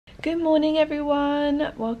Good morning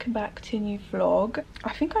everyone, welcome back to a new vlog.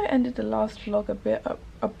 I think I ended the last vlog a bit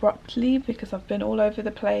abruptly because I've been all over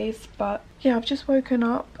the place, but yeah, I've just woken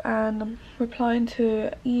up and I'm replying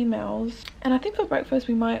to emails, and I think for breakfast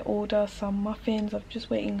we might order some muffins. I'm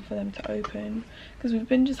just waiting for them to open because we've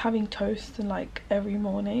been just having toast and like every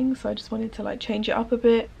morning, so I just wanted to like change it up a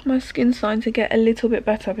bit. My skin's starting to get a little bit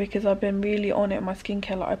better because I've been really on it, my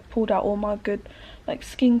skincare. Like I pulled out all my good like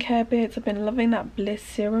skincare bits. I've been loving that Bliss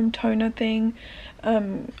serum toner thing.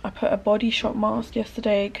 I put a Body Shop mask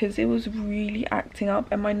yesterday because it was really acting up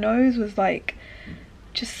and my nose was like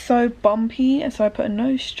just so bumpy, and so I put a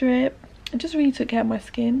nose strip. I just really took care of my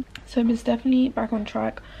skin, so it's definitely back on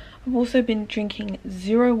track. I've also been drinking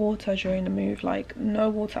zero water during the move, like no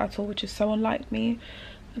water at all, which is so unlike me,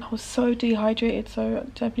 and I was so dehydrated, so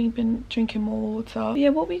I've definitely been drinking more water. But yeah,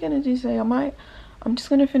 what we're gonna do today, I'm just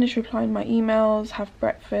gonna finish replying my emails, have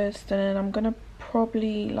breakfast, and then I'm gonna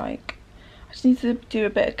probably like, I just need to do a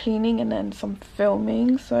bit of cleaning and then some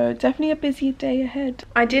filming, so definitely a busy day ahead.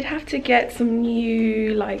 I did have to get some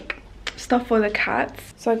new like stuff for the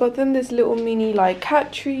cats, so I got them this little mini like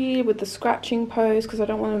cat tree with the scratching post because I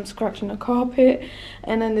don't want them scratching the carpet,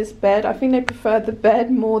 and then this bed. I think they prefer the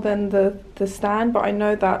bed more than the stand, but I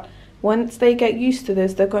know that once they get used to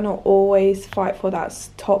this, they're gonna always fight for that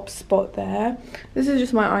top spot there. This is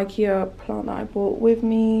just my IKEA plant that I brought with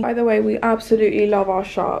me. By the way, we absolutely love our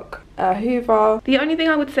shark Hoover. The only thing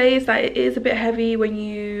I would say is that it is a bit heavy when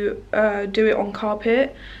you do it on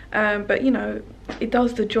carpet, but you know, it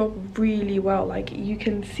does the job really well. Like you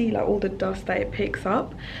can see like all the dust that it picks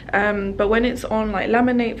up, but when it's on like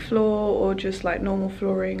laminate floor or just like normal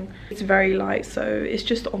flooring, it's very light, so it's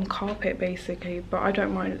just on carpet basically, but I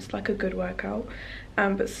don't mind. It's like a good workout,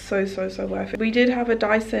 but so worth it. We did have a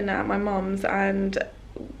Dyson at my mum's and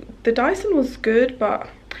the Dyson was good, but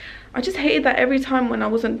I just hated that every time when I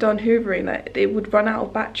wasn't done hoovering that it would run out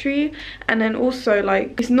of battery, and then also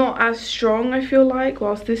like it's not as strong, I feel like,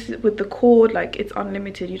 whilst this is with the cord, like it's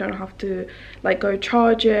unlimited, you don't have to like go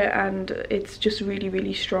charge it, and it's just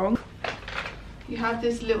really strong. You have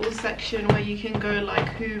this little section where you can go like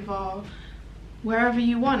hoover wherever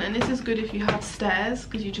you want, and this is good if you have stairs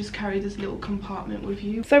because you just carry this little compartment with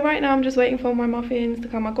you. So right now I'm just waiting for my muffins to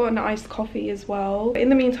come. I got an iced coffee as well. In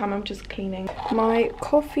the meantime, I'm just cleaning. My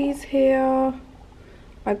coffee's here.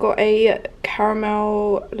 I got a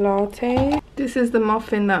caramel latte. This is the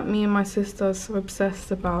muffin that me and my sister are so obsessed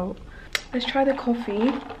about. Let's try the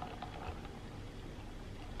coffee.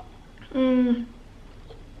 Oh,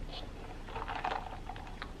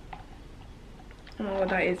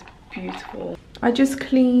 that is beautiful. I just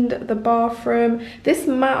cleaned the bathroom. This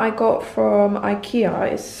mat I got from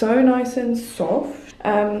IKEA is so nice and soft,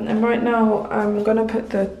 and right now I'm gonna put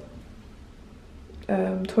the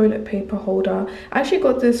toilet paper holder. I actually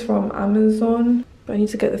got this from Amazon, but I need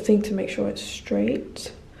to get the thing to make sure it's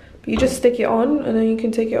straight. But you just stick it on and then you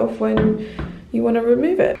can take it off when you want to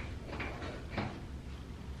remove it.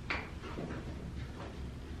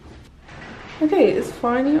 Okay, it's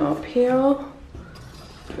finally up here.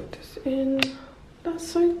 Put this in. That's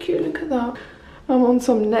so cute, look at that. I'm on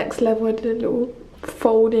some next level. I did a little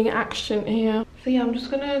folding action here. So yeah, I'm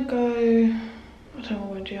just gonna go, I don't know what I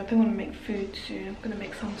want to do. I think I want to make food soon. I'm gonna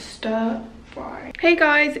make some stir fry. Hey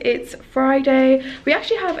guys, it's Friday. We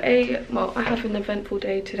actually have I have an eventful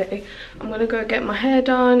day today. I'm gonna go get my hair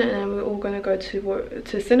done, and then we're all gonna go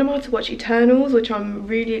to cinema to watch Eternals, which I'm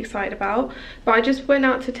really excited about. But I just went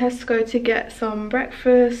out to Tesco to get some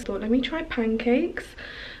breakfast. Thought, let me try pancakes.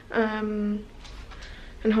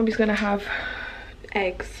 And hubby's gonna have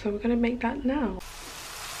eggs, so we're gonna make that now.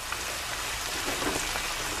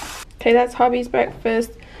 Okay, that's hubby's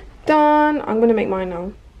breakfast done. I'm gonna make mine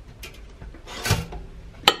now.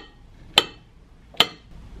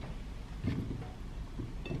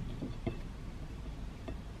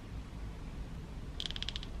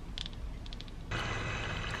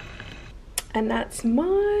 And that's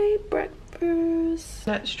my breakfast.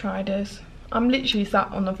 Let's try this. I'm literally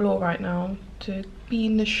sat on the floor right now to be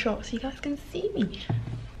in the shot so you guys can see me.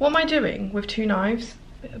 What am I doing with two knives?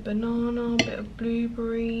 Bit of banana, bit of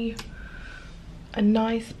blueberry, a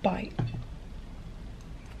nice bite.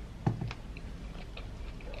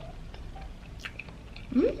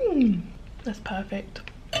 That's perfect.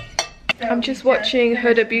 So I'm just watching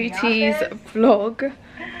Huda Beauty's vlog.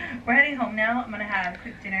 We're heading home now. I'm gonna have a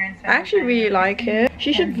quick dinner and stuff. I actually really like it.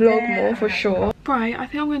 She should vlog more for sure. Right, I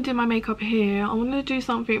think I'm gonna do my makeup here. I want to do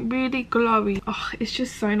something really glowy. Oh, it's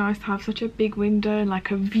just so nice to have such a big window and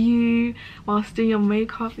like a view whilst doing your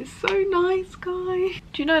makeup. It's so nice, guys.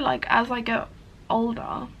 Do you know, like as I get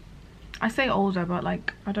older, I say older, but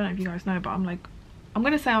like I don't know if you guys know, but I'm like I'm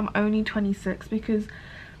gonna say I'm only 26, because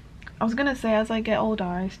I was gonna say as I get older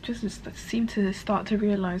I just seem to start to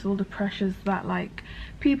realize all the pressures that like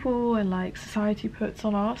people and like society puts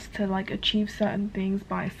on us to like achieve certain things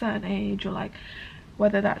by a certain age, or like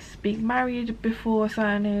whether that's being married before a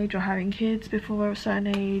certain age, or having kids before a certain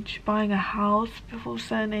age, buying a house before a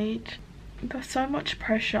certain age. There's so much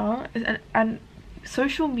pressure, and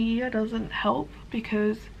social media doesn't help,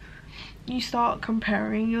 because you start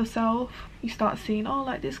comparing yourself. You start seeing, oh,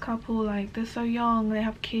 like this couple, like they're so young, they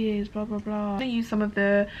have kids, blah blah blah. I use some of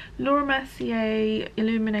the Laura Mercier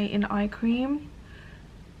illuminating eye cream,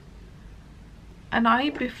 and I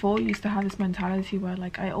before used to have this mentality where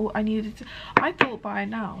like I needed to, I thought by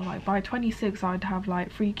now, like by 26 I'd have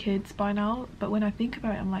like 3 kids by now. But when I think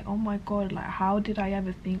about it, I'm like, oh my god, like how did I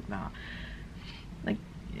ever think that? Like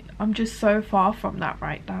I'm just so far from that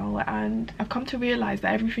right now, and I've come to realize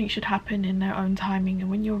that everything should happen in their own timing, and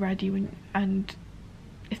when you're ready, and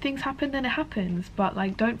if things happen then it happens, but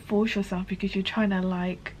like don't force yourself because you're trying to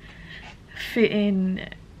like fit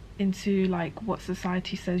into like what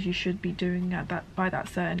society says you should be doing at that by that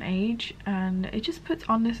certain age, and it just puts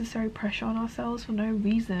unnecessary pressure on ourselves for no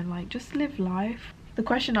reason. Like just live life. The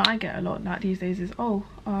question that I get a lot now these days is, oh,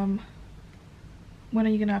 when are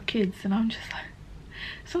you gonna have kids? And I'm just like,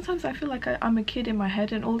 sometimes I feel like I'm a kid in my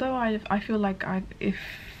head, and although I feel like if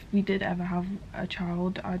we did ever have a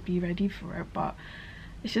child I'd be ready for it, but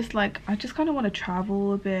it's just like I just kind of want to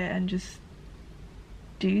travel a bit and just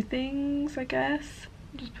do things, I guess.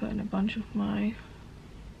 I'm just putting a bunch of my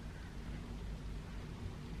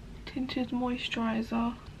tinted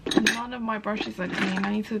moisturizer. None of my brushes are clean.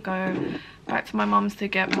 I need to go back to my mum's to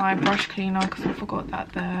get my brush cleaner because I forgot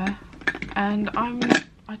that there, and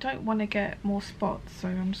I don't want to get more spots, so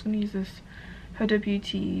I'm just going to use this Huda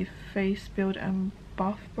Beauty Face Build and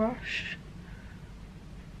Buff brush.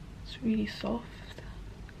 It's really soft.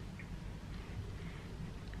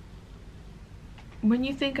 When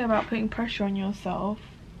you think about putting pressure on yourself,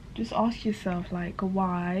 just ask yourself like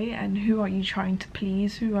why, and who are you trying to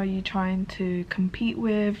please? Who are you trying to compete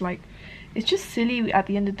with? Like it's just silly at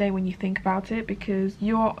the end of the day when you think about it, because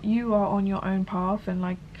you are on your own path, and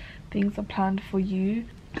like things are planned for you.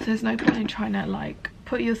 So there's no point in trying to like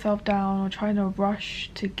put yourself down or trying to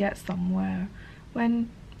rush to get somewhere, when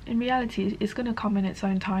in reality it's going to come in its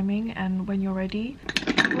own timing, and when you're ready.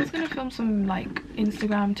 I was going to film some like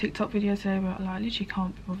Instagram, TikTok videos today, but like, I literally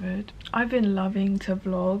can't be bothered. I've been loving to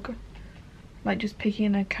vlog, like just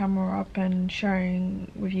picking a camera up and sharing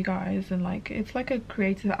with you guys, and like it's like a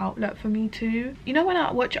creative outlet for me too. You know, when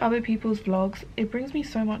I watch other people's vlogs, it brings me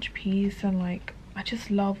so much peace, and like I just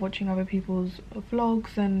love watching other people's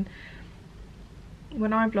vlogs, and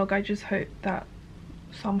when I vlog I just hope that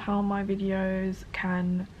somehow my videos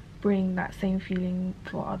can bring that same feeling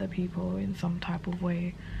for other people in some type of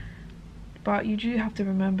way. But you do have to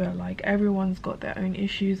remember, like everyone's got their own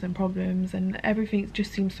issues and problems, and everything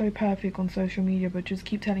just seems so perfect on social media, but just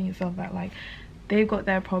keep telling yourself that like they've got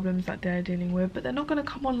their problems that they're dealing with, but they're not going to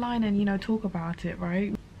come online and, you know, talk about it,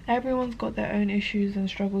 right? Everyone's got their own issues and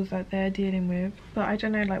struggles that they're dealing with. But I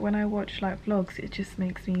don't know, like when I watch like vlogs, it just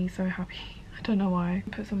makes me so happy. I don't know why.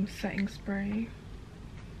 Put some setting spray.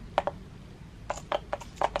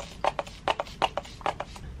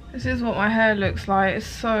 This is what my hair looks like. It's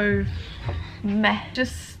so meh.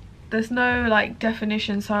 Just there's no like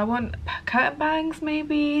definition, so I want curtain bangs,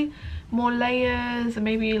 maybe more layers, and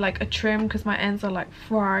maybe like a trim because my ends are like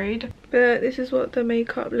fried. But this is what the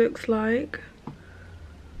makeup looks like.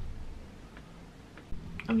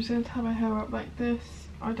 I'm just going to tie my hair up like this.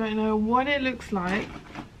 I don't know what it looks like,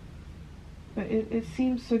 but it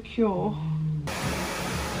seems secure.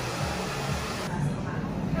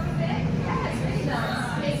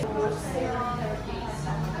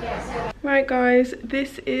 Right guys,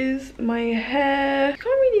 this is my hair. You can't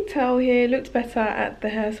really tell here, it looks better at the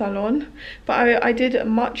hair salon, but I did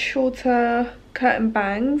much shorter curtain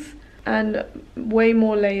bangs and way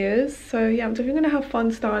more layers. So yeah, I'm definitely gonna have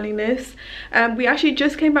fun styling this. We actually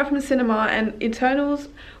just came back from the cinema and Eternals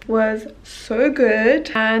was so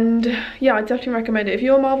good, and yeah, I definitely recommend it. If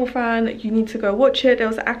you're a Marvel fan, you need to go watch it. There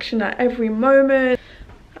was action at every moment.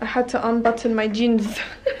 I had to unbutton my jeans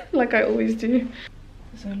like I always do.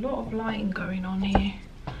 There's a lot of lighting going on here.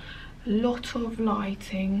 A lot of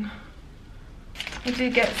lighting. I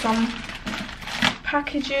did get some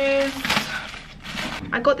packages.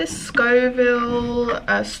 I got this Scoville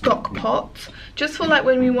stock pot, just for like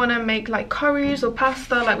when we want to make like curries or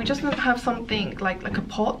pasta. Like we just don't have something like a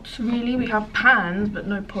pot really. We have pans but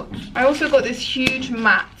no pots. I also got this huge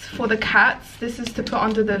mat for the cats. This is to put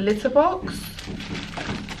under the litter box.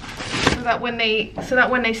 that when they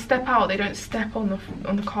step out, they don't step on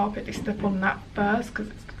the carpet, they step on that first, because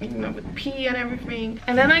it's, you know, with pee and everything.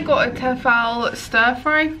 And then I got a Tefal stir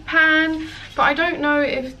fry pan, but I don't know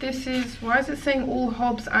if this is, why is it saying all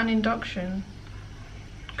hobs and induction?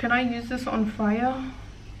 Can I use this on fire?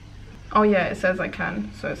 Oh yeah, it says I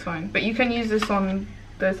can, so it's fine. But you can use this on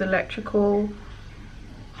those electrical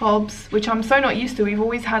hobs, which I'm so not used to. We've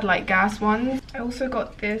always had like gas ones. I also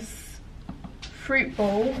got this fruit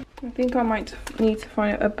bowl. I think I might need to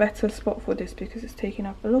find a better spot for this because it's taking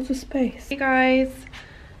up a lot of space. Hey guys,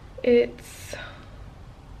 it's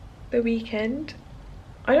the weekend.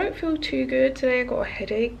 I don't feel too good today. I got a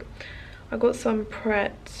headache. I got some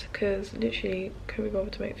Pret because literally couldn't be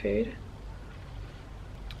bothered to make food.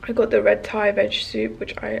 I got the red Thai veg soup,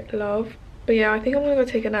 which I love. But yeah, I think I'm gonna go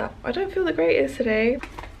take a nap. I don't feel the greatest today.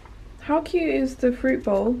 How cute is the fruit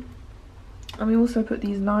bowl? And we also put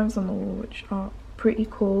these knives on the wall, which are pretty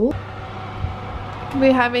cool.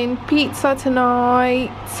 We're having pizza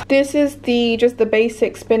tonight. This is just the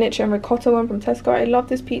basic spinach and ricotta one from Tesco. I love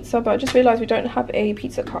this pizza, but I just realized we don't have a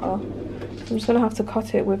pizza cutter. I'm just gonna have to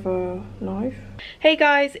cut it with a knife. Hey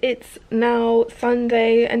guys, it's now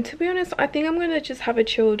Sunday, and to be honest, I think I'm gonna just have a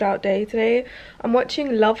chilled out day today. I'm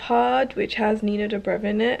watching Love Hard, which has Nina Dobrev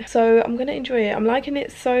in it, so I'm gonna enjoy it. I'm liking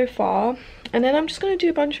it so far. And then I'm just going to do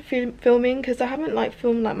a bunch of filming because I haven't like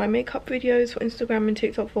filmed like my makeup videos for Instagram and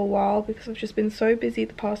TikTok for a while because I've just been so busy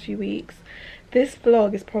the past few weeks. This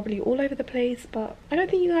vlog is probably all over the place, but I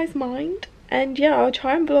don't think you guys mind. And yeah, I'll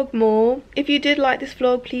try and vlog more. If you did like this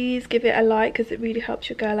vlog, please give it a like because it really helps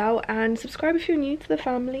your girl out. And subscribe if you're new to the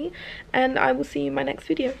family. And I will see you in my next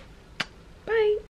video. Bye!